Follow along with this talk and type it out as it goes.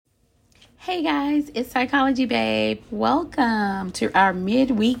Hey guys, it's Psychology Babe. Welcome to our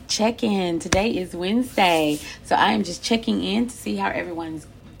midweek check-in. Today is Wednesday, so I am just checking in to see how everyone's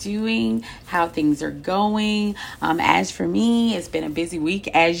doing, how things are going. As for me, it's been a busy week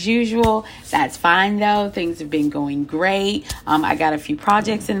as usual. That's fine though. Things have been going great. I got a few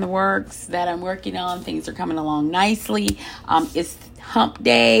projects in the works that I'm working on. Things are coming along nicely. It's hump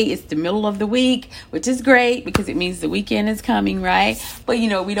day. It's the middle of the week, which is great because it means the weekend is coming, right? But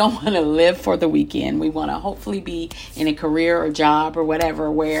we don't want to live for the weekend. We want to hopefully be in a career or job or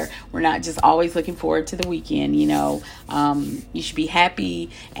whatever where we're not just always looking forward to the weekend. You should be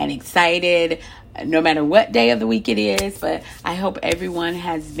happy and excited no matter what day of the week it is. But I hope everyone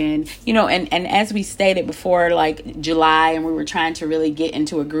has been, and as we stated before, like July, and we were trying to really get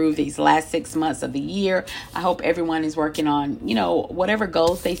into a groove these last 6 months of the year. I hope everyone is working on, whatever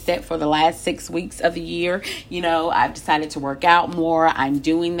goals they set for the last 6 weeks of the year. I've decided to work out more. I'm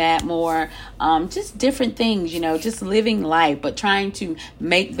doing that more. Just different things, just living life, but trying to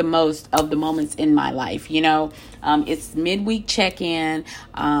make the most of the moments in my life. It's midweek check-in.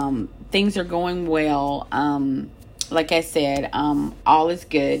 Things are going well. Like I said, all is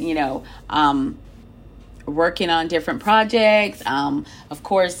good, working on different projects. Of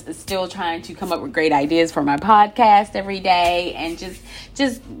course, still trying to come up with great ideas for my podcast every day and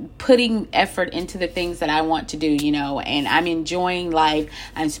just putting effort into the things that I want to do, and I'm enjoying life.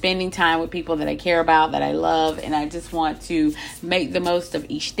 I'm spending time with people that I care about, that I love, and I just want to make the most of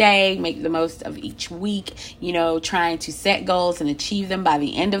each day, make the most of each week, trying to set goals and achieve them by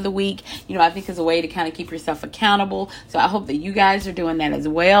the end of the week, I think is a way to kind of keep yourself accountable. So I hope that you guys are doing that as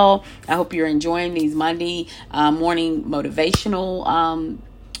well. I hope you're enjoying these Monday morning motivational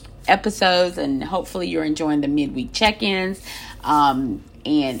episodes, and hopefully you're enjoying the midweek check-ins.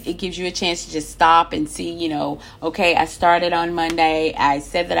 And it gives you a chance to just stop and see, okay, I started on Monday. I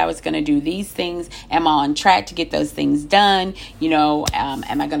said that I was going to do these things. Am I on track to get those things done?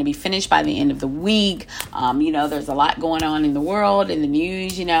 Am I going to be finished by the end of the week? There's a lot going on in the world, in the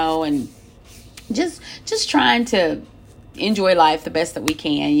news, and just trying to enjoy life the best that we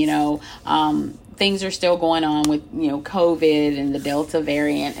can, things are still going on with, COVID and the Delta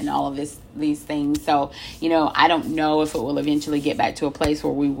variant and all of these things. So, I don't know if it will eventually get back to a place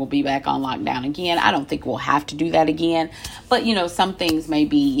where we will be back on lockdown again. I don't think we'll have to do that again. But, some things may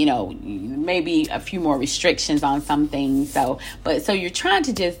be, maybe a few more restrictions on some things. So you're trying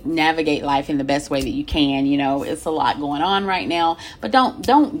to just navigate life in the best way that you can. It's a lot going on right now, but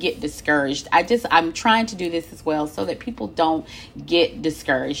don't get discouraged. I'm trying to do this as well so that people don't get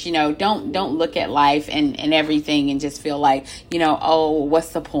discouraged. Don't look at life and everything and just feel like, oh, what's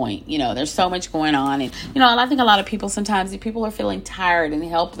the point? There's so much going on. And, I think a lot of people, sometimes people are feeling tired and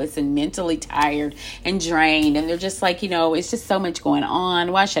helpless and mentally tired and drained. And they're just like, it's just so much going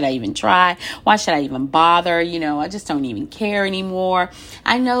on. Why should I even try? Why should I even bother? I just don't even care anymore.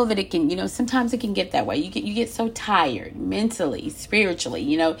 I know that it can, sometimes it can get that way. You get so tired mentally, spiritually,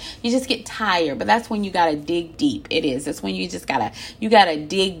 you just get tired. But that's when you got to dig deep. It is. That's when you got to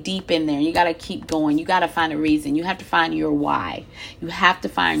dig deep in there. You got to keep going. You got to find a reason. You have to find your why. You have to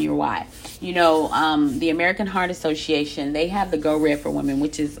find your why. The American Heart Association, they have the Go Red for Women,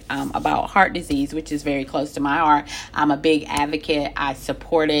 which is about heart disease, which is very close to my heart. I'm a big advocate. I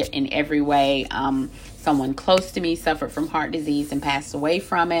support it in every way. Someone close to me suffered from heart disease and passed away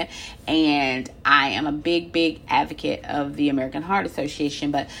from it. And I am a big, big advocate of the American Heart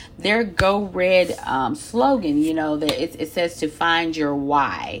Association. But their Go Red slogan, that it says to find your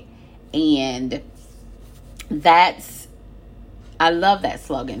why. And I love that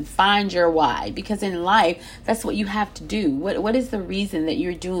slogan, find your why, because in life, that's what you have to do. What is the reason that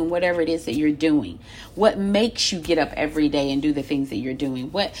you're doing whatever it is that you're doing? What makes you get up every day and do the things that you're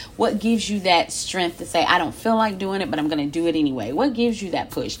doing? What gives you that strength to say, I don't feel like doing it, but I'm going to do it anyway? What gives you that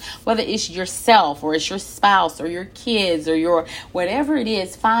push? Whether it's yourself or it's your spouse or your kids or your whatever it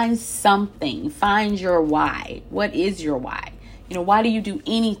is, find something. Find your why. What is your why? Why do you do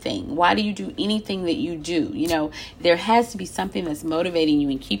anything? Why do you do anything that you do? There has to be something that's motivating you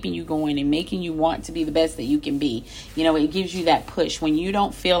and keeping you going and making you want to be the best that you can be. It gives you that push when you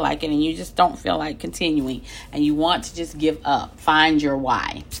don't feel like it and you just don't feel like continuing and you want to just give up. Find your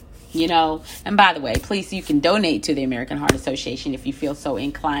why. And by the way, please, you can donate to the American Heart Association if you feel so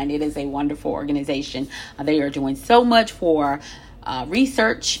inclined. It is a wonderful organization. They are doing so much for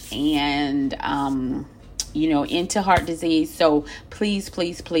research and, into heart disease. So please,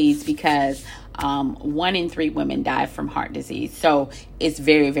 because 1 in 3 women die from heart disease. So it's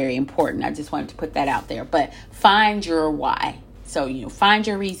very, very important. I just wanted to put that out there. But find your why. So, find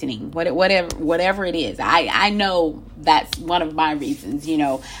your reasoning, whatever it is. I know that's one of my reasons.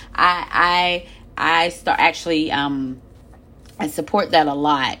 I start actually, I support that a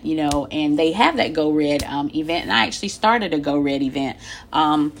lot, and they have that Go Red event, and I actually started a Go Red event.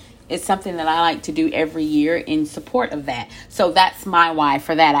 It's something that I like to do every year in support of that. So that's my why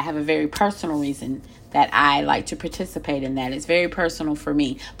for that. I have a very personal reason that I like to participate in that. It's very personal for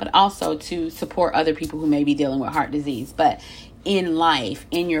me, but also to support other people who may be dealing with heart disease. But in life,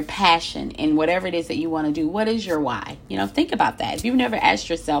 in your passion, in whatever it is that you want to do, what is your why? Think about that. If you've never asked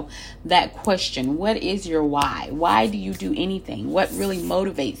yourself that question, what is your why? Why do you do anything? What really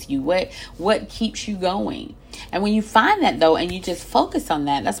motivates you? What keeps you going? And when you find that, though, and you just focus on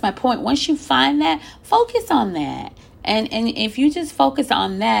that, that's my point. Once you find that, focus on that. And if you just focus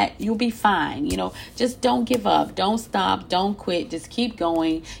on that, you'll be fine. Just don't give up. Don't stop. Don't quit. Just keep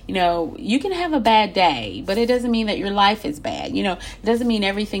going. You can have a bad day, but it doesn't mean that your life is bad. It doesn't mean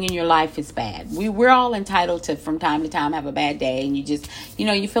everything in your life is bad. We're all entitled to, from time to time, have a bad day. And you just,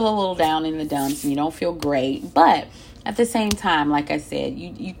 you feel a little down in the dumps and you don't feel great. But at the same time, like I said,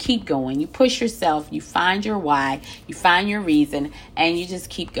 you keep going. You push yourself. You find your why. You find your reason. And you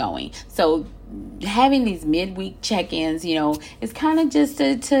just keep going. So having these midweek check-ins, is kind of just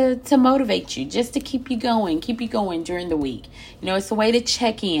to motivate you, just to keep you going during the week. It's a way to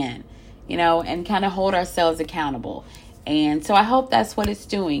check in, and kind of hold ourselves accountable. And so I hope that's what it's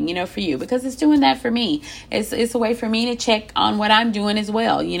doing, for you, because it's doing that for me. It's a way for me to check on what I'm doing as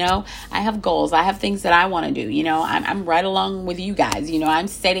well. I have goals. I have things that I want to do. I'm right along with you guys. I'm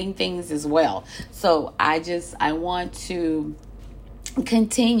setting things as well. So I want to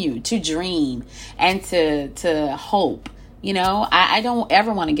continue to dream and to hope. I don't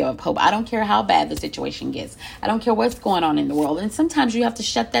ever want to give up hope. I don't care how bad the situation gets. I don't care what's going on in the world. And sometimes you have to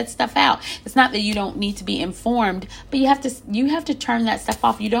shut that stuff out. It's not that you don't need to be informed, but you have to turn that stuff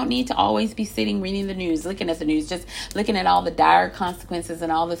off. You don't need to always be sitting reading the news, looking at the news, just looking at all the dire consequences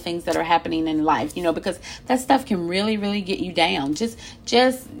and all the things that are happening in life, because that stuff can really, really get you down. Just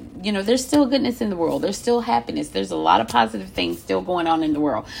there's still goodness in the world. There's still happiness. There's a lot of positive things still going on in the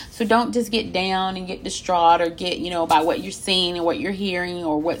world. So don't just get down and get distraught or get, by what you're seeing and what you're hearing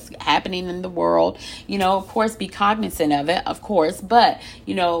or what's happening in the world. Of course, be cognizant of it, of course, but,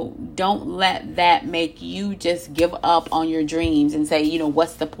 don't let that make you just give up on your dreams and say,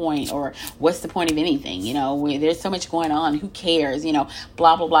 what's the point, or what's the point of anything? There's so much going on. Who cares?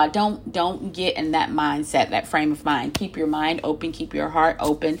 Blah, blah, blah. Don't get in that mindset, that frame of mind. Keep your mind open, keep your heart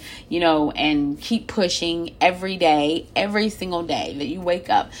open, and keep pushing every day, every single day that you wake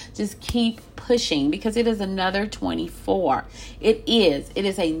up. Just keep pushing, because it is another 24. It is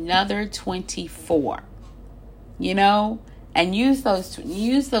another 24, and use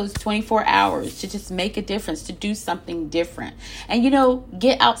those 24 hours to just make a difference, to do something different. And,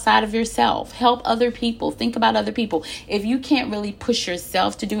 get outside of yourself, help other people, think about other people. If you can't really push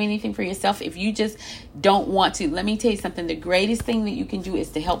yourself to do anything for yourself, if you just don't want to, let me tell you something. The greatest thing that you can do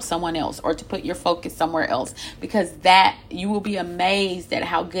is to help someone else, or to put your focus somewhere else, because that you will be amazed at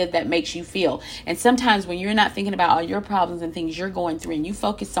how good that makes you feel. And sometimes when you're not thinking about all your problems and things you're going through, and you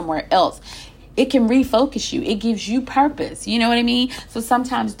focus somewhere else, it can refocus you. It gives you purpose. You know what I mean? So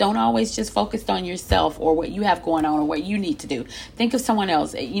sometimes don't always just focus on yourself or what you have going on or what you need to do. Think of someone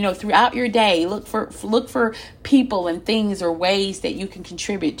else. Throughout your day, look for people and things or ways that you can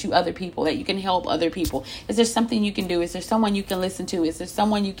contribute to other people, that you can help other people. Is there something you can do? Is there someone you can listen to? Is there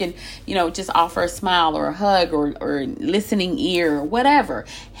someone you can, just offer a smile or a hug or listening ear or whatever?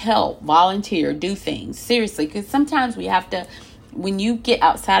 Help, volunteer, do things. Seriously, because sometimes we have to. When you get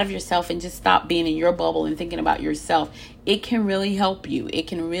outside of yourself and just stop being in your bubble and thinking about yourself, it can really help you. It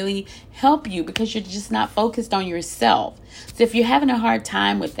can really help you because you're just not focused on yourself. So if you're having a hard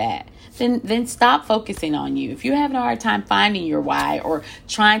time with that, then stop focusing on you. If you're having a hard time finding your why or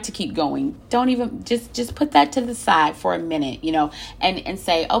trying to keep going, don't even just put that to the side for a minute, and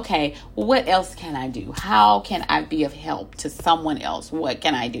say, okay, well, what else can I do? How can I be of help to someone else? What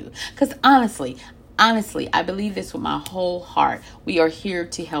can I do? Because honestly, I believe this with my whole heart. We are here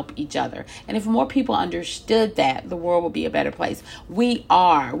to help each other. And if more people understood that, the world would be a better place. We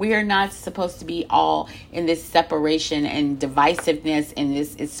are not supposed to be all in this separation and divisiveness and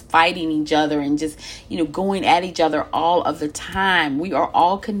this is fighting each other and just, going at each other all of the time. We are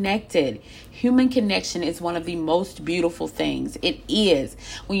all connected. Human connection is one of the most beautiful things. It is.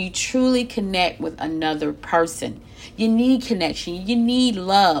 When you truly connect with another person. You need connection. You need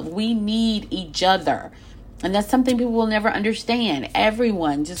love. We need each other. And that's something people will never understand.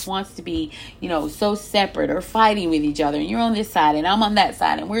 Everyone just wants to be, so separate or fighting with each other. And you're on this side and I'm on that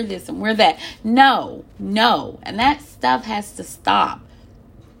side and we're this and we're that. No. And that stuff has to stop.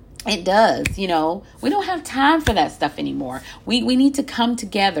 It does, we don't have time for that stuff anymore. We need to come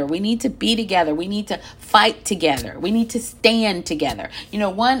together. We need to be together. We need to fight together. We need to stand together. It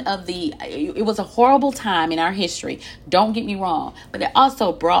was a horrible time in our history. Don't get me wrong, but it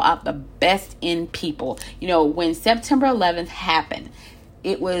also brought out the best in people. When September 11th happened,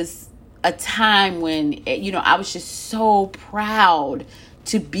 it was a time when, I was just so proud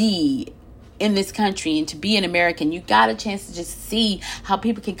to be in this country and to be an American. You got a chance to just see how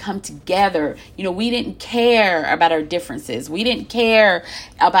people can come together. We didn't care about our differences. We didn't care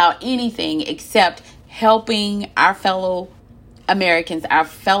about anything except helping our fellow Americans, our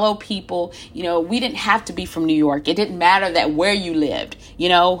fellow people. We didn't have to be from New York. It didn't matter that where you lived.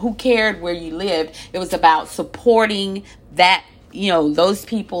 Who cared where you lived? It was about supporting that, those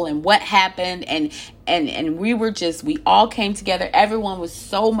people and what happened. And we all came together. Everyone was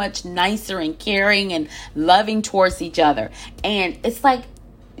so much nicer and caring and loving towards each other. And it's like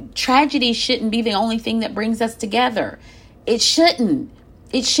tragedy shouldn't be the only thing that brings us together. It shouldn't.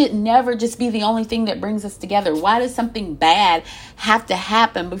 It should never just be the only thing that brings us together. Why does something bad have to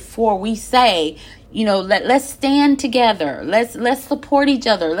happen before we say, let's stand together. Let's support each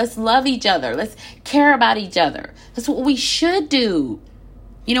other. Let's love each other. Let's care about each other. That's what we should do.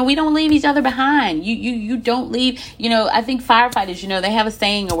 We don't leave each other behind. You don't leave, I think firefighters, they have a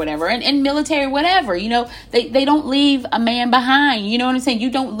saying or whatever, and military, whatever, they don't leave a man behind. You know what I'm saying? You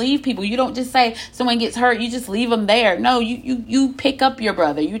don't leave people. You don't just say someone gets hurt, you just leave them there. No, you pick up your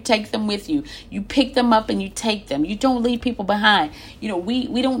brother. You take them with you. You pick them up and you take them. You don't leave people behind. We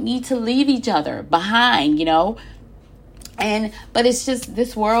don't need to leave each other behind, But it's just,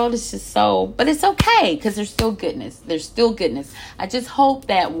 this world is just but it's okay because there's still goodness. There's still goodness. I just hope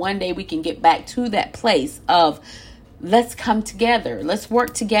that one day we can get back to that place of let's come together. Let's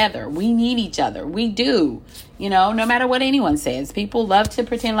work together. We need each other. We do. No matter what anyone says. People love to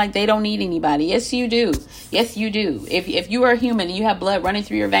pretend like they don't need anybody. Yes, you do. Yes, you do. If you are human and you have blood running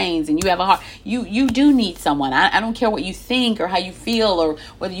through your veins and you have a heart, you do need someone. I don't care what you think or how you feel or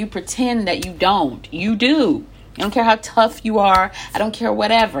whether you pretend that you don't. You do. I don't care how tough you are. I don't care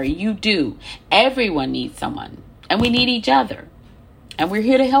whatever. You do. Everyone needs someone. And we need each other. And we're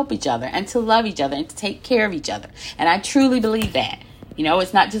here to help each other and to love each other and to take care of each other. And I truly believe that.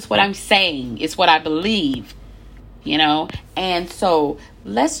 It's not just what I'm saying. It's what I believe. And so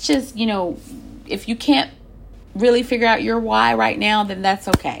let's just, if you can't really figure out your why right now, then that's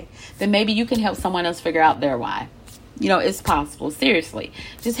okay. Then maybe you can help someone else figure out their why. It's possible. Seriously.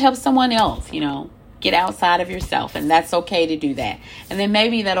 Just help someone else, Get outside of yourself, and that's okay to do that. And then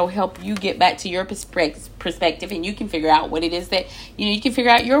maybe that'll help you get back to your perspective, and you can figure out what it is that, you can figure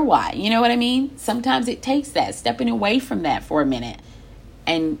out your why. You know what I mean? Sometimes it takes that, stepping away from that for a minute.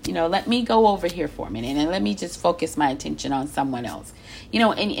 And, let me go over here for a minute, and let me just focus my attention on someone else.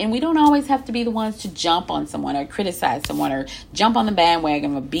 And we don't always have to be the ones to jump on someone or criticize someone or jump on the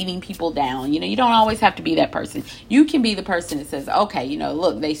bandwagon of beating people down. You don't always have to be that person. You can be the person that says, okay,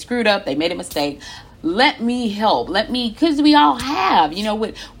 look, they screwed up. They made a mistake. Let me help. Because we all have,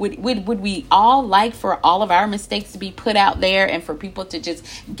 would we all like for all of our mistakes to be put out there and for people to just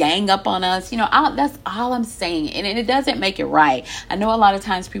gang up on us? That's all I'm saying. And it doesn't make it right. I know a lot of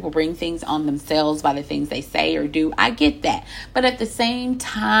times people bring things on themselves by the things they say or do. I get that. But at the same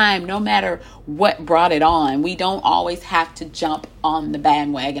time, no matter what brought it on, we don't always have to jump on the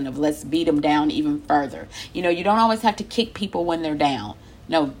bandwagon of let's beat them down even further. You don't always have to kick people when they're down.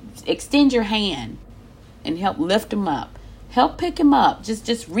 No, extend your hand and help lift them up. Help pick them up.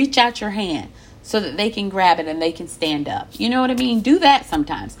 Just reach out your hand so that they can grab it and they can stand up. You know what I mean? Do that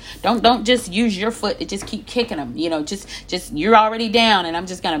sometimes. Don't just use your foot to just keep kicking them. Just you're already down and I'm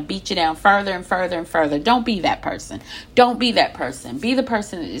just going to beat you down further and further and further. Don't be that person. Don't be that person. Be the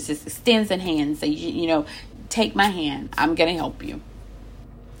person that just extends a hand and say, take my hand. I'm going to help you.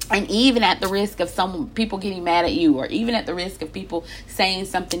 And even at the risk of people getting mad at you, or even at the risk of people saying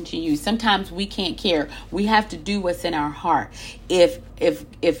something to you, sometimes we can't care. We have to do what's in our heart. If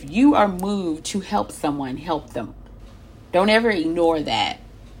you are moved to help someone, help them. Don't ever ignore that.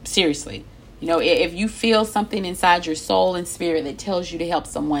 Seriously. If you feel something inside your soul and spirit that tells you to help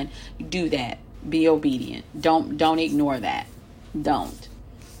someone, do that. Be obedient. Don't ignore that. Don't.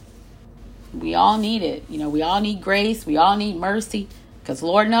 We all need it. We all need grace. We all need mercy. Because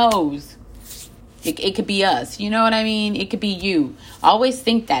Lord knows It could be us. You know what I mean? It could be you. Always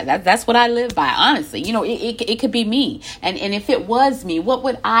think that's what I live by, honestly. It could be me. And if it was me, what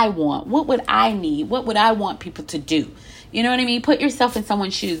would I want? What would I need? What would I want people to do? You know what I mean? Put yourself in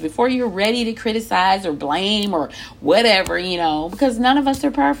someone's shoes before you're ready to criticize or blame or whatever, because none of us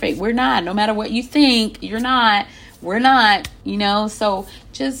are perfect. We're not. No matter what you think, you're not. We're not, so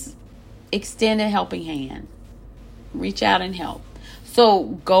just extend a helping hand. Reach out and help.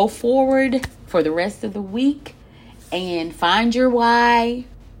 So go forward for the rest of the week and find your why,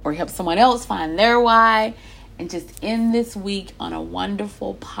 or help someone else find their why, and just end this week on a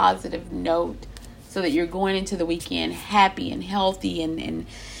wonderful, positive note so that you're going into the weekend happy and healthy and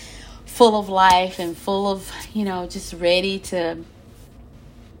full of life and full of, just ready to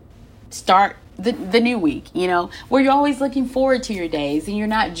start the new week, where you're always looking forward to your days and you're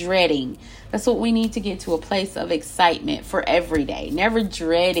not dreading. That's what we need to get to, a place of excitement for every day. Never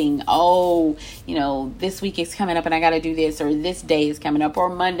dreading, this week is coming up and I got to do this, or this day is coming up, or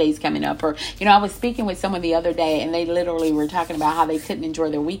Monday's coming up. Or, I was speaking with someone the other day and they literally were talking about how they couldn't enjoy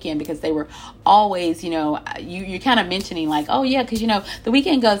their weekend because they were always, you're kind of mentioning like, oh yeah, because, the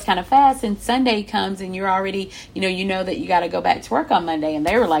weekend goes kind of fast and Sunday comes and you're already, you know that you got to go back to work on Monday. And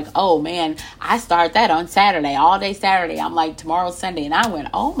they were like, oh man, I start that on Saturday, all day Saturday. I'm like, tomorrow's Sunday. And I went,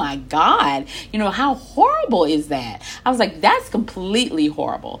 oh my God. How horrible is that? I was like, that's completely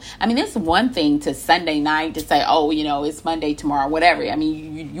horrible. I mean, it's one thing to Sunday night to say, oh, it's Monday tomorrow, whatever. I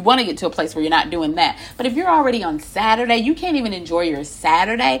mean, you want to get to a place where you're not doing that. But if you're already on Saturday, you can't even enjoy your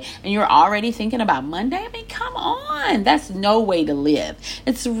Saturday and you're already thinking about Monday. I mean, come on. That's no way to live.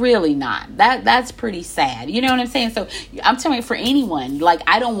 It's really not. That's pretty sad. You know what I'm saying? So I'm telling you, for anyone, like,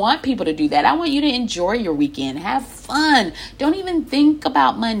 I don't want people to do that. I want you to enjoy your weekend. Have fun. Don't even think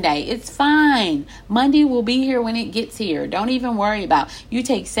about Monday. It's fine. Monday will be here when it gets here. Don't even worry about. You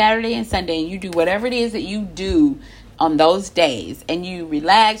take Saturday and Sunday and you do whatever it is that you do on those days, and you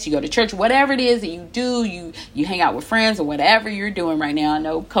relax, you go to church, whatever it is that you do, you hang out with friends or whatever you're doing right now. I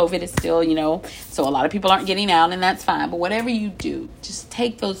know COVID is still, so a lot of people aren't getting out, and that's fine. But whatever you do, just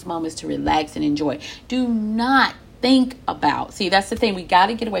take those moments to relax and enjoy. Do not think about. See, that's the thing. We got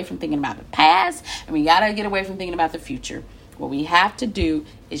to get away from thinking about the past, and we got to get away from thinking about the future. What we have to do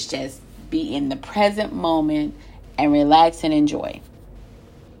is just be in the present moment and relax and enjoy.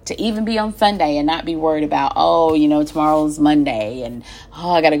 To even be on Sunday and not be worried about, tomorrow's Monday and,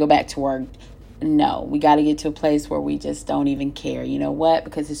 I got to go back to work. No, we got to get to a place where we just don't even care. You know what?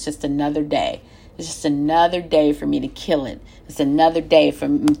 Because it's just another day. It's just another day for me to kill it. It's another day for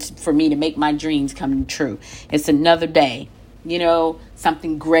me to make my dreams come true. It's another day.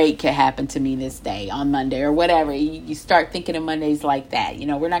 Something great could happen to me this day on Monday or whatever. You start thinking of Mondays like that.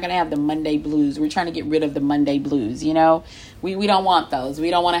 We're not going to have the Monday blues. We're trying to get rid of the Monday blues. We don't want those.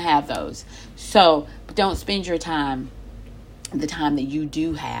 We don't want to have those. So don't spend your time, the time that you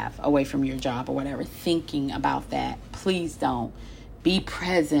do have away from your job or whatever, thinking about that. Please don't. Be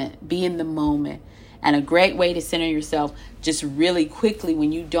present. Be in the moment. And a great way to center yourself just really quickly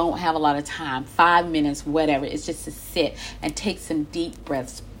when you don't have a lot of time, 5 minutes, whatever, it's just to sit and take some deep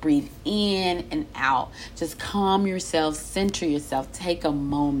breaths. Breathe in and out. Just calm yourself, center yourself, take a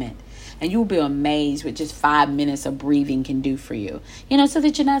moment. And you'll be amazed what just 5 minutes of breathing can do for you. So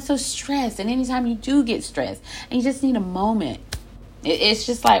that you're not so stressed. And anytime you do get stressed and you just need a moment. It's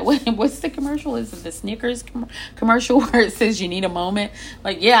just like, what's the commercial? Is it the Snickers commercial where it says you need a moment?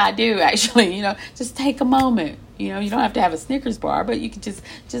 Like, yeah, I do actually, just take a moment. You don't have to have a Snickers bar, but you can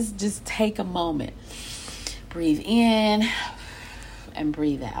just take a moment. Breathe in and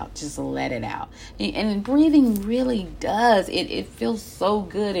breathe out. Just let it out. And breathing really does. It feels so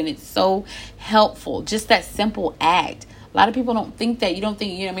good and it's so helpful. Just that simple act. A lot of people don't think that. You don't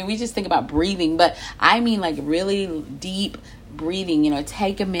think, we just think about breathing, but I mean like really deep breathing.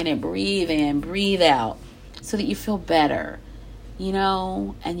 Take a minute, breathe in, breathe out so that you feel better,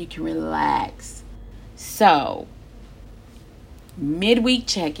 and you can relax. So, midweek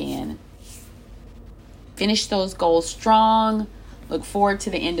check-in. Finish those goals strong. Look forward to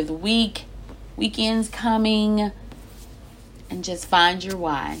the end of the week. Weekend's coming. And just find your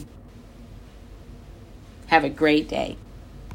why. Have a great day.